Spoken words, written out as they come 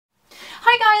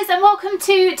Hi guys, and welcome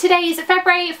to today's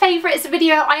February favourites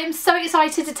video. I am so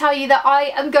excited to tell you that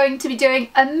I am going to be doing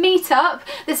a meetup.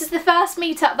 This is the first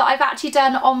meetup that I've actually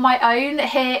done on my own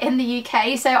here in the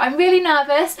UK, so I'm really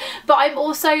nervous, but I'm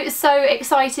also so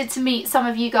excited to meet some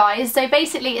of you guys. So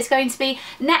basically it's going to be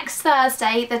next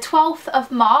Thursday, the 12th of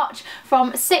March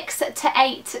from 6 to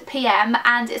 8 PM,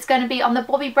 and it's going to be on the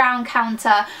Bobbi Brown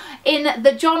counter in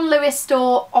the John Lewis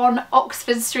store on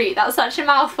Oxford Street. That's such a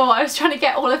mouthful. I was trying to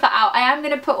get all of that out. I am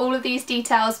going to put all of these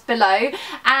details below,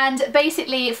 and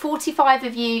basically 45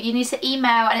 of you need to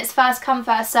email, and it's first come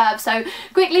first serve, so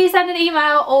quickly send an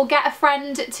email or get a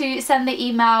friend to send the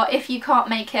email if you can't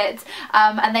make it,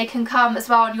 and they can come as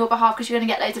well on your behalf because you're going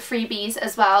to get loads of freebies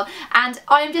as well. And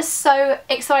I'm just so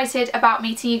excited about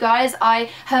meeting you guys. I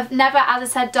have never, as I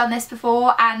said, done this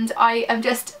before, and I am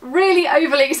just really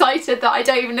overly excited that I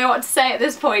don't even know what to say at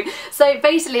this point. So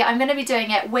basically I'm going to be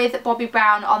doing it with Bobbi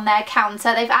Brown on their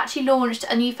counter. They've actually launched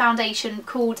a new foundation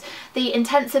called the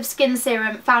Intensive Skin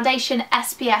Serum Foundation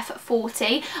SPF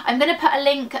 40. I'm going to put a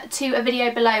link to a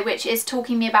video below which is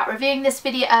talking me about reviewing this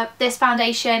this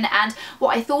foundation and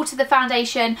what I thought of the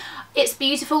foundation. It's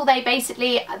beautiful. They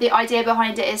basically, the idea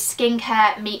behind it is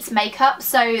skincare meets makeup.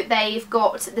 So they've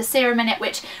got the serum in it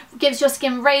which gives your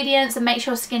skin radiance and makes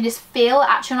your skin just feel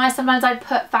actually nice. Sometimes I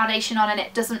put foundation on and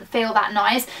it doesn't feel that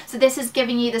nice. So this is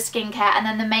giving you the skincare and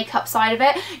then the makeup side of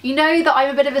it. You know that I'm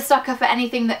a bit of a sucker for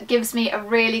anything that gives me a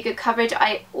really good coverage.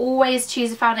 I always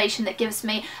choose a foundation that gives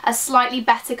me a slightly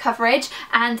better coverage,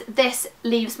 and this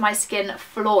leaves my skin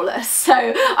flawless. So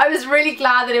I was really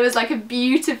glad that it was like a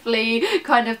beautifully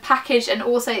kind of package, and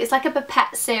also it's like a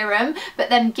pipette serum but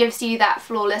then gives you that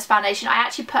flawless foundation. I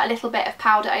actually put a little bit of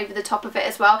powder over the top of it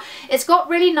as well. It's got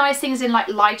really nice things in like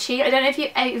lychee. I don't know if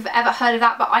you've ever heard of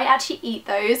that, but I actually eat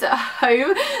those at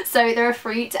home, so they're a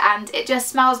fruit and it just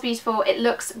smells beautiful, it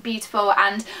looks beautiful,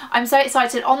 and I'm so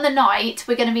excited. On the night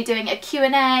we're going to be doing a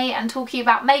Q&A and talking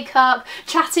about makeup,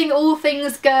 chatting all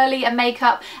things girly and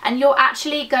makeup, and you're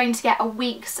actually going to get a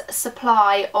week's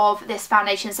supply of this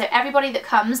foundation. So everybody that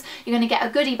comes, you're going to get a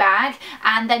goodie bag,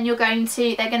 and then they're going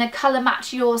to colour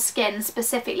match your skin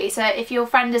specifically. So if your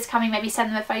friend is coming, maybe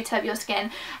send them a photo of your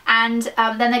skin, and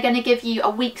then they're going to give you a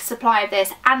week's supply of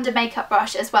this and a makeup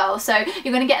brush as well. So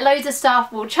you're going to get loads of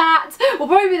stuff, we'll chat, we'll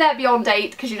probably be there beyond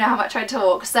 8 because you know how much I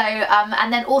talk. So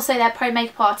and then also their pro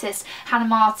makeup artist Hannah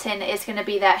Martin is going to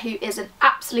be there, who is an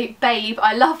absolute babe.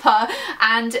 I love her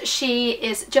and she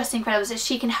is just incredible, so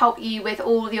she can help you with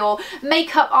all your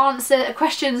makeup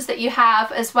questions that you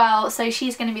have as well. So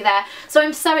she's going to be there, so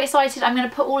I'm so excited. I'm going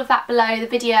to put all of that below the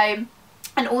video,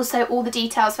 and also all the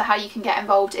details for how you can get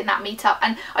involved in that meetup.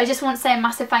 And I just want to say a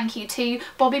massive thank you to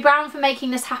Bobbi Brown for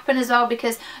making this happen as well,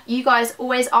 because you guys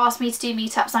always ask me to do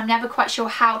meetups. I'm never quite sure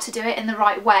how to do it in the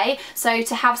right way, so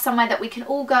to have somewhere that we can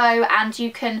all go and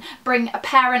you can bring a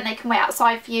parent, they can wait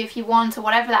outside for you if you want or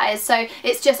whatever that is. So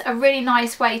it's just a really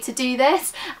nice way to do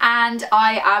this, and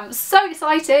I am so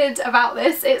excited about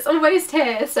this. It's almost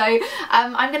here. So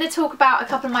I'm going to talk about a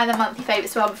couple of my other monthly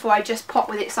favourites as well before I just pop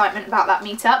with excitement about that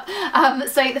meetup.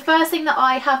 So the first thing that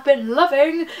I have been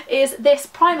loving is this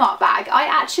Primark bag. I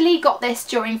actually got this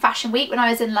during Fashion Week when I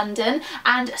was in London,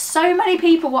 and so many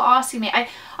people were asking me. I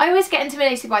always get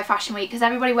intimidated by Fashion Week because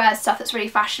everybody wears stuff that's really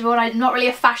fashionable, and I'm not really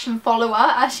a fashion follower,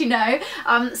 as you know.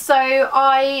 So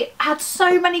I had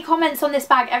so many comments on this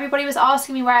bag. Everybody was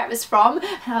asking me where it was from,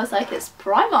 and I was like, it's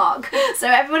Primark. So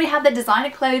everybody had their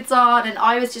designer clothes on and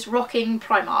I was just rocking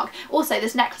Primark. Also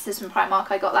this necklace is from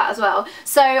Primark, I got that as well.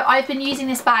 So I've been using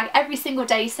this bag every single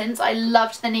day since. I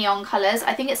loved the neon colours.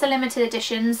 I think it's a limited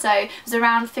edition, so it was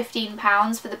around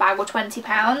 £15 for the bag, or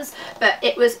 £20, but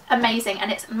it was amazing,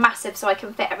 and it's massive so I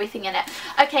can fit everything in it.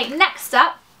 Okay, next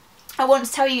up I want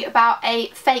to tell you about a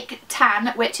fake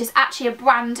tan, which is actually a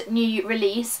brand new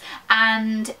release,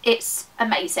 and it's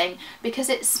amazing because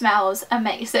it smells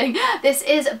amazing. This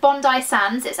is Bondi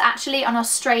Sands. It's actually an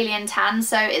Australian tan,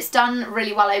 so it's done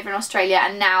really well over in Australia,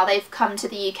 and now they've come to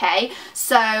the UK.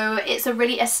 So it's a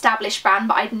really established brand,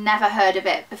 but I'd never heard of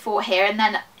it before here, and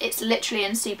then it's literally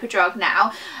in Superdrug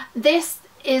now. This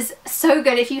is so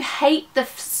good. If you hate the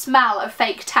smell of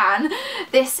fake tan,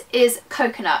 this is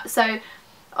coconut. So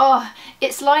oh,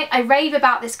 it's like, I rave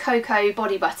about this cocoa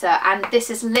body butter, and this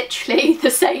is literally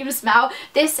the same smell.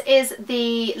 This is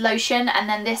the lotion and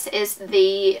then this is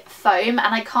the foam,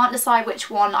 and I can't decide which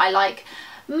one I like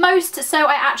most, so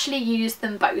I actually use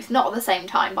them both, not at the same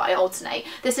time, but I alternate.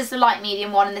 This is the light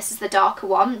medium one and this is the darker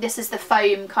one. This is the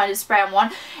foam kind of spray on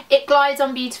one. It glides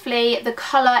on beautifully. The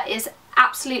colour is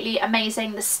absolutely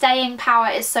amazing. The staying power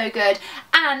is so good.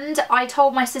 And I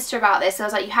told my sister about this. I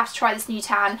was like, you have to try this new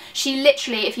tan. She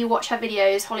literally, if you watch her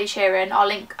videos, Holly Sheeran, I'll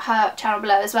link her channel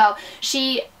below as well,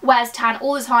 she wears tan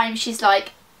all the time. She's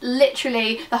like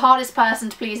literally the hardest person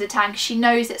to please a tan because she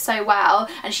knows it so well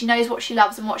and she knows what she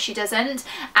loves and what she doesn't,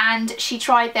 and she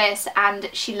tried this and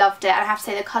she loved it, and I have to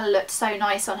say the colour looked so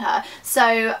nice on her.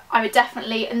 So I would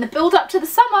definitely, in the build up to the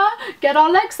summer, get our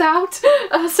legs out.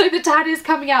 So the tan is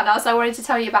coming out now, so I wanted to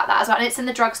tell you about that as well, and it's in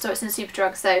the drugstore, it's in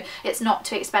Superdrug, so it's not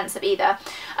too expensive either.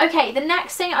 Okay, the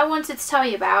next thing I wanted to tell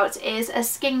you about is a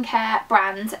skincare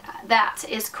brand that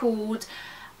is called,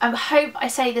 I hope I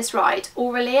say this right,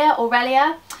 Aurelia,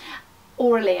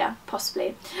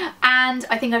 possibly, and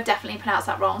I think I've definitely pronounced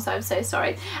that wrong, so I'm so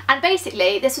sorry. And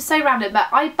basically, this was so random, but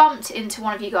I bumped into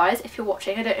one of you guys, if you're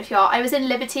watching, I don't know if you are, I was in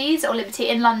Liberty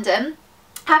in London,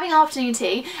 having afternoon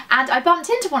tea, and I bumped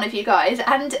into one of you guys,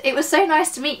 and it was so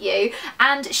nice to meet you,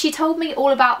 and she told me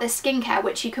all about this skincare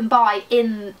which you can buy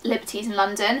in Liberty's in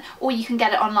London, or you can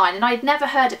get it online, and I'd never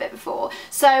heard of it before,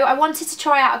 so I wanted to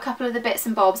try out a couple of the bits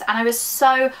and bobs, and I was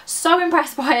so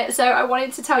impressed by it, so I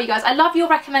wanted to tell you guys. I love your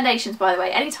recommendations, by the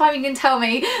way. Anytime you can tell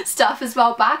me stuff as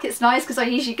well back, it's nice because I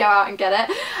usually go out and get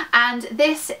it. And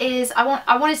this is,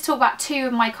 I wanted to talk about two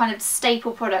of my kind of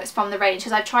staple products from the range,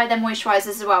 because I've tried their moisturisers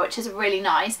as well, which is really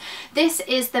nice. This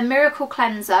is the Miracle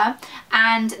Cleanser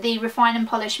and the Refine and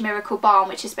Polish Miracle Balm,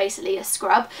 which is basically a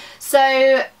scrub.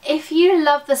 So if you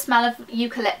love the smell of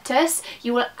eucalyptus,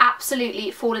 you will absolutely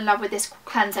fall in love with this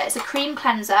cleanser. It's a cream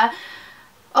cleanser.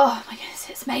 Oh my goodness,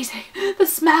 it's amazing. The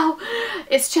smell,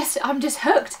 it's just, I'm just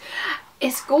hooked.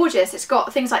 It's gorgeous. It's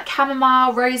got things like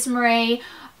chamomile, rosemary.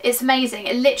 It's amazing.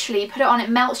 It literally, put it on, it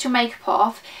melts your makeup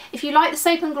off. If you like the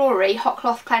Soap and Glory Hot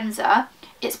Cloth Cleanser,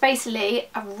 it's basically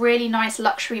a really nice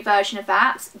luxury version of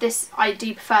that. This, I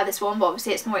do prefer this one, but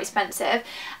obviously it's more expensive.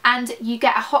 And you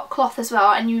get a hot cloth as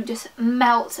well, and you just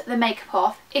melt the makeup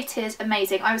off. It is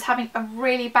amazing. I was having a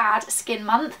really bad skin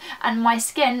month, and my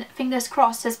skin, fingers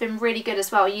crossed, has been really good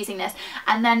as well using this.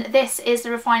 And then this is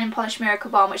the Refine and Polish Miracle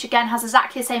Balm, which again has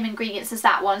exactly the same ingredients as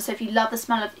that one. So if you love the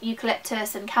smell of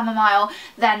eucalyptus and chamomile,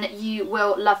 then you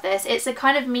will love this. It's a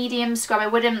kind of medium scrub. I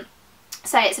wouldn't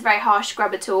say it's a very harsh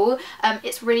scrub at all.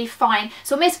 It's really fine.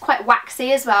 It's almost quite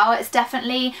waxy as well. It's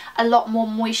definitely a lot more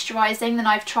moisturising than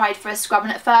I've tried for a scrub,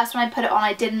 and at first when I put it on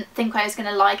I didn't think I was going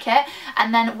to like it,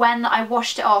 and then when I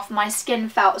washed it off my skin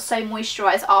felt so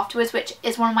moisturised afterwards, which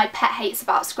is one of my pet hates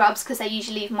about scrubs, because they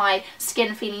usually leave my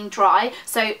skin feeling dry.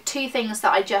 So two things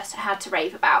that I just had to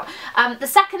rave about. The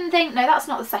second thing, no, that's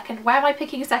not the second. Where am I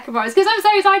picking a second one? Because I'm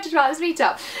so excited about this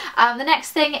meetup. The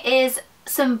next thing is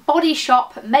some Body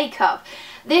Shop makeup.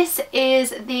 This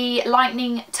is the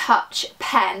Lightning Touch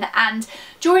pen, and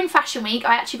during Fashion Week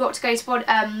I actually got to go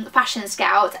to Fashion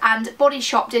Scout, and Body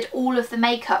Shop did all of the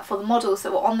makeup for the models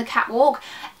that were on the catwalk.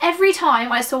 Every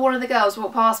time I saw one of the girls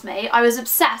walk past me, I was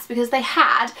obsessed, because they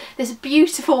had this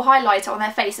beautiful highlighter on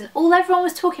their face, and all everyone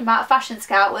was talking about at Fashion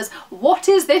Scout was, what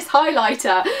is this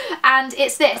highlighter? And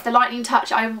it's this, the Lightning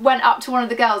Touch. I went up to one of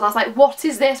the girls, I was like, what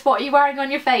is this? What are you wearing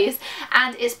on your face?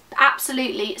 And it's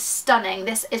absolutely stunning.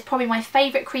 This is probably my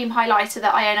favourite cream highlighter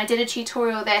that I own. I did a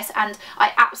tutorial of this and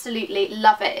I absolutely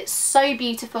love it. It's so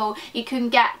beautiful. You can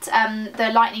get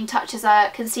the Lightning Touch as a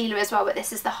concealer as well, but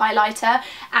this is the highlighter,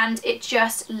 and it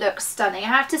just looks stunning. I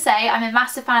have to say, I'm a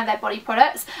massive fan of their body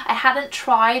products. I hadn't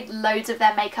tried loads of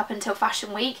their makeup until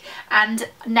Fashion Week, and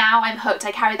now I'm hooked.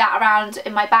 I carry that around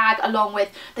in my bag along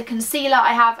with the concealer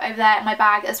I have over there in my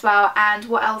bag as well. And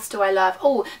what else do I love?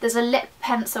 Oh, there's a lip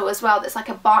pencil as well that's like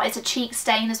a bar, it's a cheek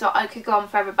stain as well. I could go on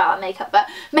forever about that makeup, but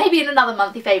maybe in another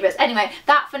monthly favourites. Anyway,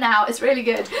 that for now is really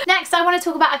good. Next, I want to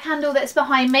talk about a candle that's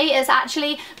behind me. It's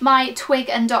actually my Twig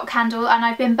and Dot candle, and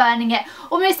I've been burning it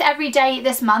almost every day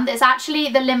this month. It's actually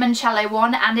the limoncello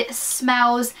one, and it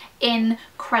smells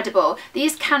incredible.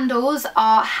 These candles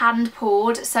are hand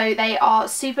poured, so they are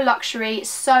super luxury,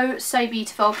 so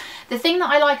beautiful. The thing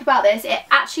that I like about this, it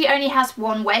actually only has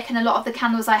one wick, and a lot of the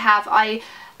candles I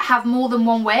have more than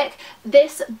one wick.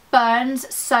 This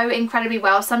burns so incredibly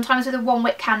well. Sometimes with a one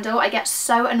wick candle I get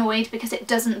so annoyed because it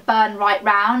doesn't burn right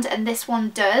round, and this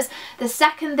one does. The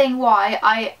second thing why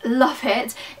I love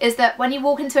it is that when you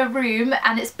walk into a room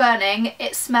and it's burning,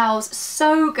 it smells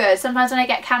so good. Sometimes when I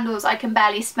get candles I can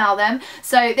barely smell them,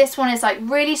 so this one is like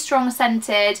really strong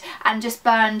scented and just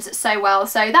burns so well.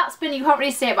 So that's been, you can't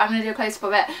really see it, but I'm going to do a close-up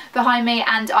of it behind me,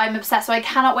 and I'm obsessed, so I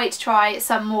cannot wait to try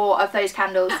some more of those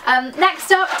candles.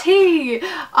 Next up, tea.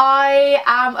 I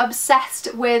am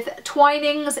obsessed with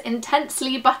Twinings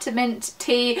Intensely Buttermint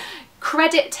Tea.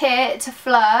 credit here to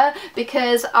Fleur,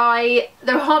 because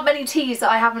there aren't many teas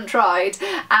that I haven't tried,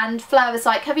 and Fleur was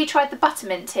like, have you tried the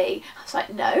buttermint tea? I was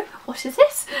like, no, what is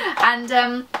this?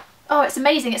 And oh, it's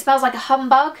amazing. It smells like a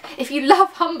humbug. If you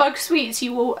love humbug sweets,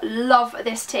 you will love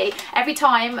this tea. Every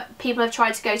time people have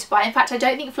tried to go to buy, in fact, I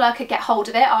don't think Fleur could get hold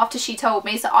of it after she told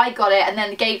me, so I got it and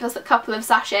then gave us a couple of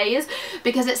sachets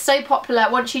because it's so popular.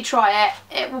 Once you try it,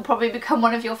 it will probably become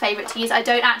one of your favourite teas. I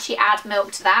don't actually add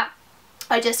milk to that.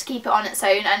 I just keep it on its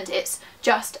own, and it's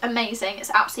just amazing.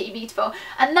 It's absolutely beautiful.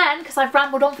 And then, because I've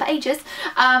rambled on for ages,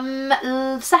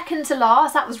 second to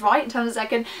last, that was right in terms of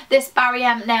second, this Barry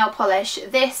nail polish.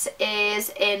 This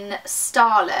is in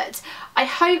Starlet. I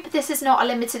hope this is not a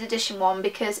limited edition one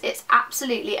because it's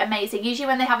absolutely amazing. Usually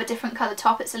when they have a different colour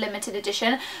top, it's a limited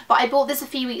edition, but I bought this a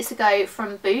few weeks ago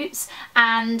from Boots,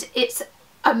 and it's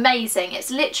amazing. It's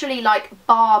literally like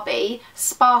Barbie,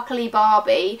 sparkly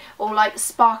Barbie, or like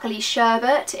sparkly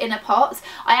sherbet in a pot.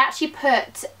 I actually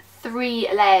put 3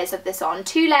 layers of this on.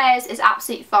 2 layers is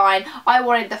absolutely fine. I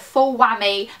wanted the full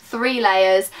whammy, 3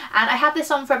 layers, and I had this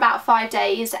on for about 5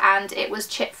 days and it was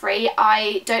chip free.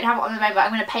 I don't have it on the moment, but I'm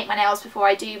going to paint my nails before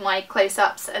I do my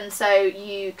close-ups, and so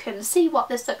you can see what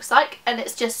this looks like, and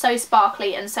it's just so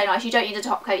sparkly and so nice. You don't need a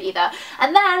top coat either.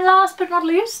 And then last but not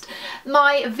least,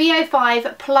 my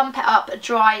VO5 Plump It Up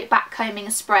Dry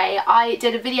Backcombing Spray. I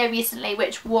did a video recently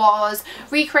which was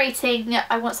recreating,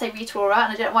 I want to say Rita Ora,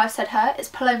 and I don't know why I've said her, it's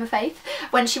Paloma Faith,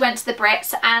 when she went to the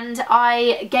Brits, and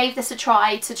I gave this a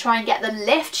try to try and get the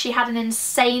lift. She had an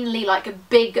insanely like a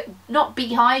big, not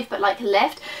beehive, but like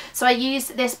lift. So I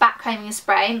used this backcombing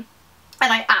spray,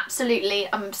 and I absolutely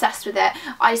am obsessed with it.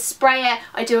 I spray it,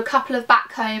 I do a couple of back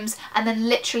combs, and then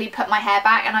literally put my hair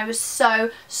back, and I was so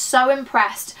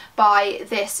impressed by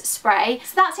this spray.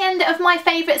 So that's the end of my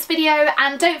favourites video,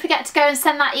 and don't forget to go and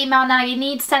send that email now. You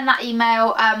need to send that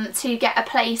email to get a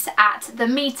place at the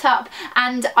meetup,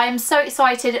 and I'm so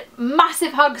excited.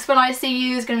 Massive hugs when I see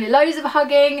you. There's going to be loads of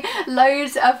hugging,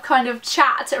 loads of kind of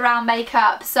chat around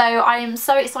makeup, so I am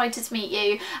so excited to meet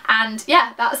you, and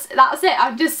yeah, that's it.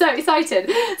 I'm just so excited.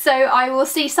 So I will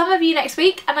see some of you next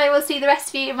week, and I will see the rest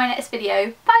of you in my next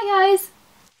video. Bye guys!